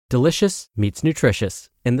Delicious meets nutritious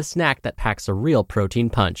in the snack that packs a real protein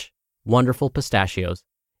punch. Wonderful Pistachios.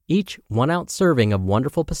 Each 1-ounce serving of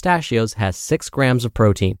Wonderful Pistachios has 6 grams of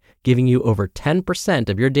protein, giving you over 10%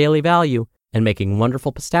 of your daily value and making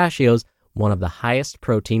Wonderful Pistachios one of the highest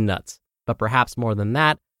protein nuts. But perhaps more than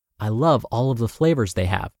that, I love all of the flavors they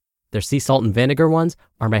have. Their sea salt and vinegar ones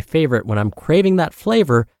are my favorite when I'm craving that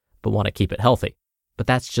flavor but want to keep it healthy. But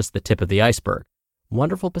that's just the tip of the iceberg.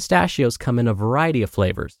 Wonderful Pistachios come in a variety of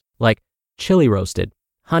flavors, like chili roasted,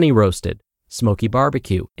 honey roasted, smoky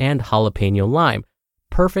barbecue, and jalapeno lime,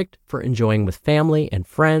 perfect for enjoying with family and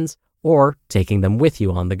friends or taking them with you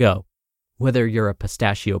on the go. Whether you're a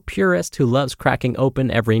pistachio purist who loves cracking open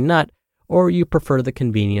every nut, or you prefer the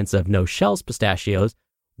convenience of no-shells pistachios,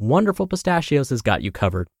 Wonderful Pistachios has got you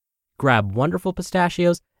covered. Grab Wonderful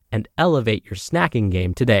Pistachios and elevate your snacking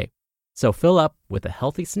game today. So fill up with a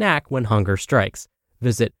healthy snack when hunger strikes.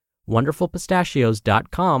 Visit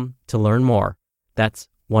wonderfulpistachios.com to learn more. That's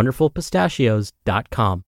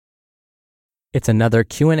wonderfulpistachios.com. It's another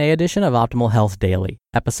Q&A edition of Optimal Health Daily,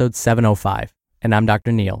 episode 705, and I'm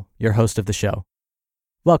Dr. Neil, your host of the show.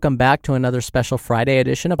 Welcome back to another special Friday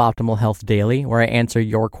edition of Optimal Health Daily, where I answer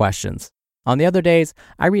your questions. On the other days,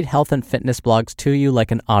 I read health and fitness blogs to you like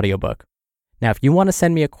an audiobook. Now, if you want to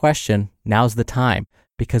send me a question, now's the time,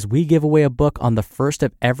 because we give away a book on the first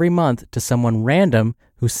of every month to someone random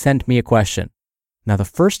who sent me a question. Now, the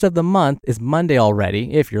first of the month is Monday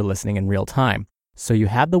already, if you're listening in real time. So you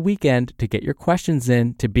have the weekend to get your questions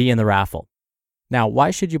in to be in the raffle. Now,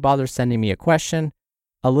 why should you bother sending me a question?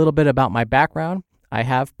 A little bit about my background. I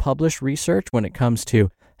have published research when it comes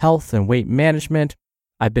to health and weight management.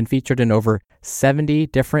 I've been featured in over 70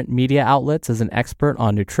 different media outlets as an expert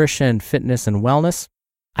on nutrition, fitness, and wellness.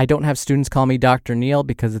 I don't have students call me Dr. Neil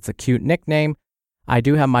because it's a cute nickname. I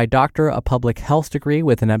do have my doctorate of public health degree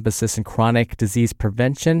with an emphasis in chronic disease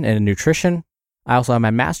prevention and nutrition. I also have my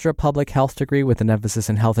master of public health degree with an emphasis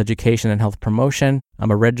in health education and health promotion. I'm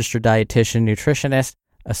a registered dietitian, nutritionist,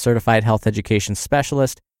 a certified health education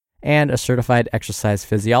specialist, and a certified exercise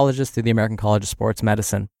physiologist through the American College of Sports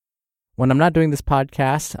Medicine. When I'm not doing this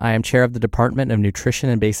podcast, I am chair of the Department of Nutrition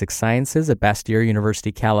and Basic Sciences at Bastyr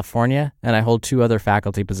University, California, and I hold 2 other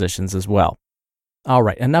faculty positions as well. All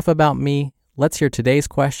right, enough about me. Let's hear today's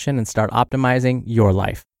question and start optimizing your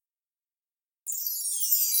life.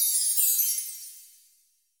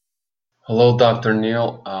 Hello, Dr.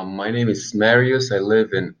 Neil. My name is Marius. I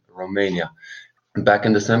live in Romania. Back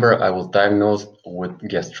in December, I was diagnosed with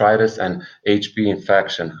gastritis and HB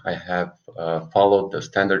infection. I have followed the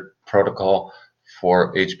standard protocol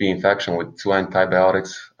for HB infection with 2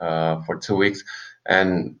 antibiotics for 2 weeks,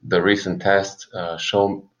 and the recent tests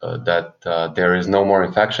show that there is no more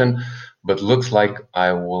infection, but looks like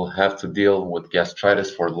I will have to deal with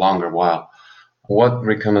gastritis for a longer while. What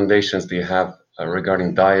recommendations do you have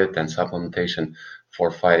regarding diet and supplementation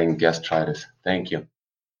for fighting gastritis? Thank you.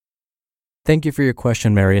 Thank you for your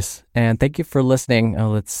question, Marius, and thank you for listening.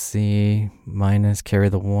 Let's see, minus carry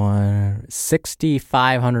the 1,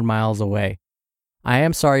 6,500 miles away. I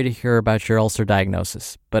am sorry to hear about your ulcer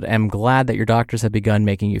diagnosis, but am glad that your doctors have begun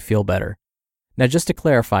making you feel better. Now, just to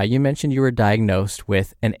clarify, you mentioned you were diagnosed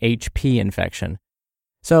with an HP infection.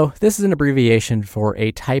 So this is an abbreviation for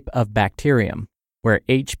a type of bacterium, where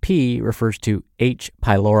HP refers to H.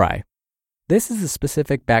 pylori. This is a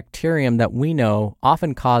specific bacterium that we know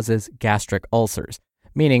often causes gastric ulcers,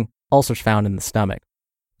 meaning ulcers found in the stomach.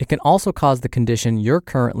 It can also cause the condition you're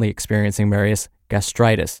currently experiencing, Marius,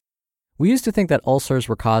 gastritis. We used to think that ulcers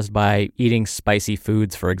were caused by eating spicy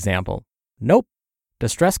foods, for example. Nope.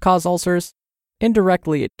 Does stress cause ulcers?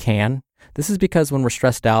 Indirectly, it can. This is because when we're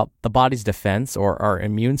stressed out, the body's defense, or our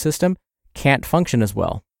immune system, can't function as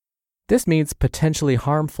well. This means potentially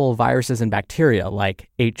harmful viruses and bacteria like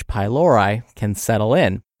H. pylori can settle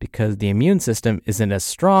in because the immune system isn't as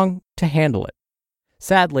strong to handle it.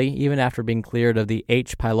 Sadly, even after being cleared of the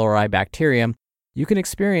H. pylori bacterium, you can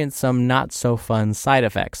experience some not-so-fun side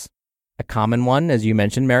effects. A common one, as you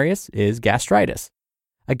mentioned, Marius, is gastritis.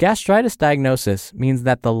 A gastritis diagnosis means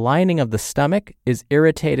that the lining of the stomach is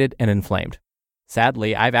irritated and inflamed.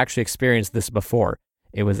 Sadly, I've actually experienced this before.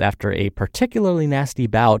 It was after a particularly nasty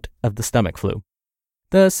bout of the stomach flu.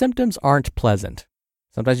 The symptoms aren't pleasant.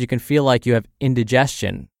 Sometimes you can feel like you have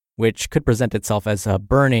indigestion, which could present itself as a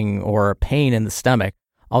burning or pain in the stomach,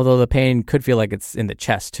 although the pain could feel like it's in the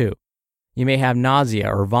chest too. You may have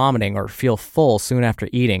nausea or vomiting or feel full soon after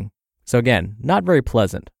eating. So again, not very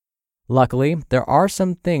pleasant. Luckily, there are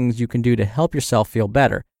some things you can do to help yourself feel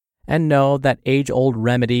better, and know that age-old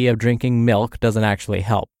remedy of drinking milk doesn't actually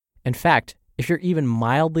help. In fact, if you're even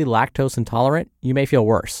mildly lactose intolerant, you may feel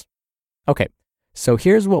worse. Okay, So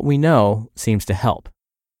here's what we know seems to help.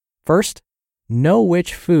 First, know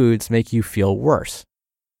which foods make you feel worse.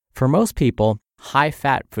 For most people,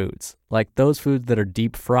 high-fat foods, like those foods that are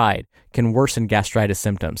deep fried, can worsen gastritis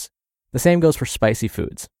symptoms. The same goes for spicy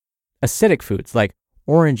foods. Acidic foods like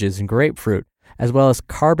oranges and grapefruit, as well as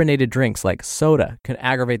carbonated drinks like soda, can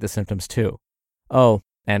aggravate the symptoms too. Oh,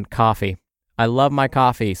 and coffee. I love my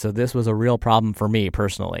coffee, so this was a real problem for me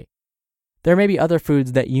personally. There may be other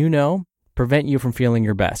foods that you know prevent you from feeling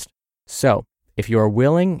your best. So, if you are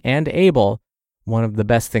willing and able, one of the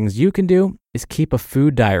best things you can do is keep a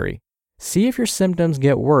food diary. See if your symptoms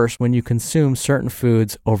get worse when you consume certain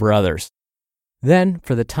foods over others. Then,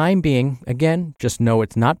 for the time being, again, just know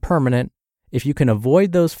it's not permanent. If you can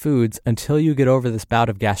avoid those foods until you get over this bout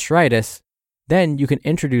of gastritis, then you can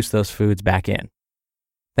introduce those foods back in.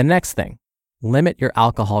 The next thing, limit your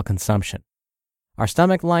alcohol consumption. Our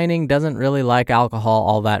stomach lining doesn't really like alcohol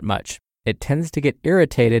all that much. It tends to get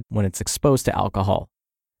irritated when it's exposed to alcohol.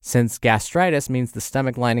 Since gastritis means the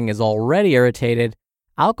stomach lining is already irritated,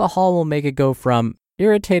 alcohol will make it go from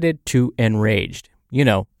irritated to enraged.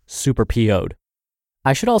 Super PO'd.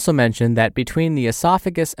 I should also mention that between the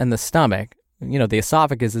esophagus and the stomach, the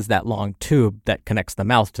esophagus is that long tube that connects the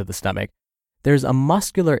mouth to the stomach, there's a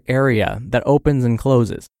muscular area that opens and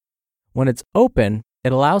closes. When it's open,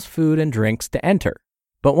 it allows food and drinks to enter.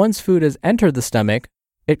 But once food has entered the stomach,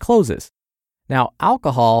 it closes. Now,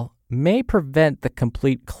 alcohol may prevent the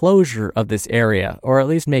complete closure of this area, or at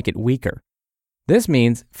least make it weaker. This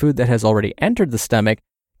means food that has already entered the stomach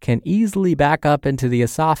can easily back up into the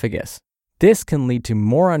esophagus. This can lead to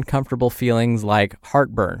more uncomfortable feelings like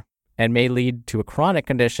heartburn, and may lead to a chronic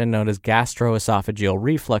condition known as gastroesophageal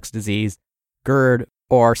reflux disease, GERD,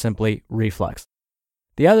 or simply reflux.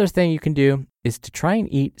 The other thing you can do is to try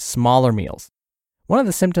and eat smaller meals. One of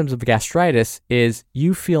the symptoms of gastritis is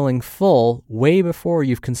you feeling full way before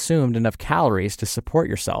you've consumed enough calories to support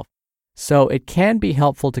yourself. So it can be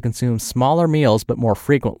helpful to consume smaller meals but more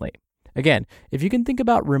frequently. Again, if you can think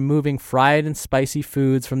about removing fried and spicy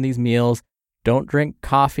foods from these meals, don't drink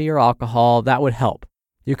coffee or alcohol, that would help.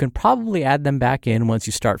 You can probably add them back in once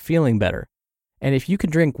you start feeling better. And if you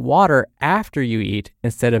can drink water after you eat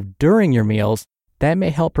instead of during your meals, that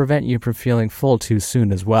may help prevent you from feeling full too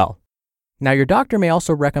soon as well. Now, your doctor may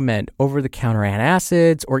also recommend over-the-counter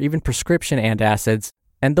antacids or even prescription antacids,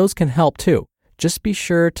 and those can help too. Just be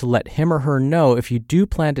sure to let him or her know if you do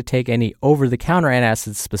plan to take any over-the-counter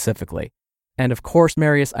antacids specifically. And of course,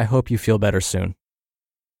 Marius, I hope you feel better soon.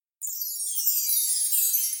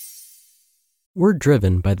 We're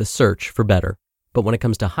driven by the search for better, but when it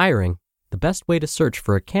comes to hiring, the best way to search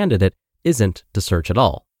for a candidate isn't to search at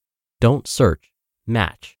all. Don't search,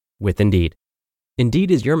 match with Indeed. Indeed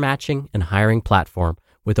is your matching and hiring platform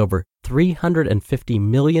with over 350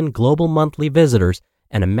 million global monthly visitors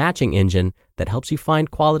and a matching engine that helps you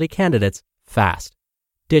find quality candidates fast.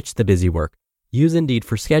 Ditch the busy work. Use Indeed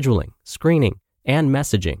for scheduling, screening, and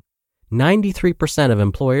messaging. 93% of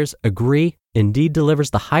employers agree Indeed delivers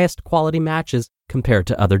the highest quality matches compared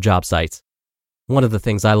to other job sites. One of the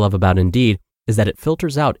things I love about Indeed is that it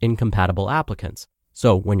filters out incompatible applicants.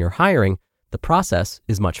 So when you're hiring, the process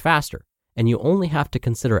is much faster, and you only have to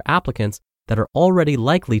consider applicants that are already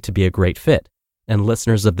likely to be a great fit. And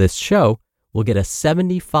listeners of this show will get a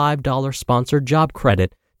 $75 sponsored job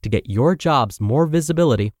credit to get your jobs more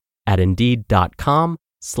visibility at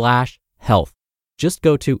Indeed.com/health. Just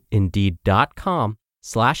go to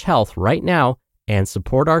Indeed.com/health right now and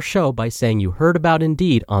support our show by saying you heard about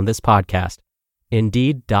Indeed on this podcast.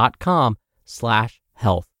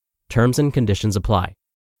 Indeed.com/health. Terms and conditions apply.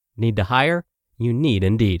 Need to hire? You need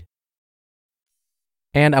Indeed.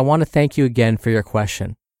 And I want to thank you again for your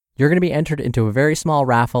question. You're going to be entered into a very small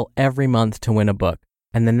raffle every month to win a book.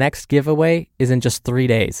 And the next giveaway is in just 3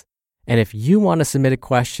 days. And if you want to submit a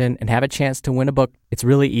question and have a chance to win a book, it's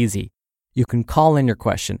really easy. You can call in your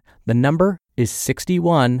question. The number is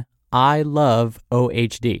 61 I love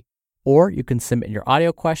OHD. Or you can submit your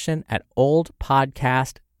audio question at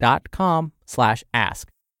oldpodcast.com/ask.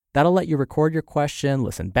 That'll let you record your question,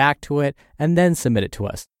 listen back to it, and then submit it to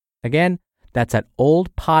us. Again, that's at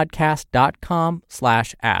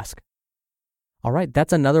oldpodcast.com/ask. All right,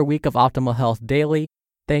 that's another week of Optimal Health Daily.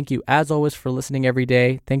 Thank you, as always, for listening every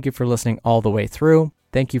day. Thank you for listening all the way through.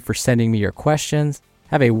 Thank you for sending me your questions.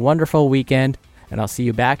 Have a wonderful weekend, and I'll see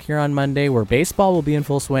you back here on Monday where baseball will be in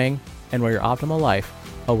full swing and where your optimal life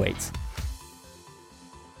awaits.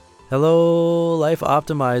 Hello, Life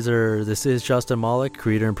Optimizer. This is Justin Malik,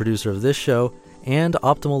 creator and producer of this show and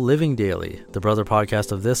Optimal Living Daily, the brother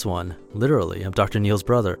podcast of this one. Literally, I'm Dr. Neil's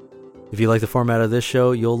brother. If you like the format of this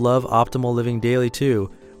show, you'll love Optimal Living Daily too,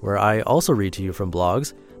 where I also read to you from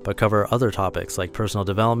blogs, but cover other topics like personal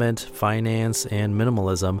development, finance, and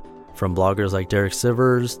minimalism from bloggers like Derek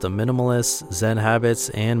Sivers, The Minimalists, Zen Habits,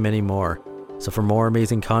 and many more. So for more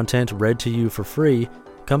amazing content read to you for free,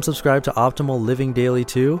 come subscribe to Optimal Living Daily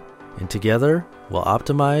too, and together we'll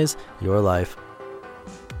optimize your life.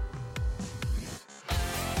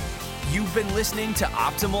 You've been listening to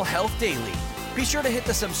Optimal Health Daily. Be sure to hit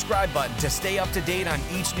the subscribe button to stay up to date on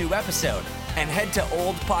each new episode, and head to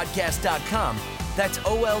oldpodcast.com. That's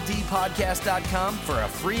oldpodcast.com for a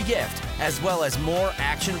free gift, as well as more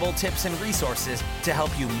actionable tips and resources to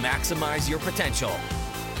help you maximize your potential.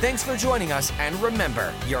 Thanks for joining us, and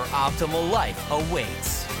remember, your optimal life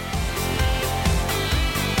awaits.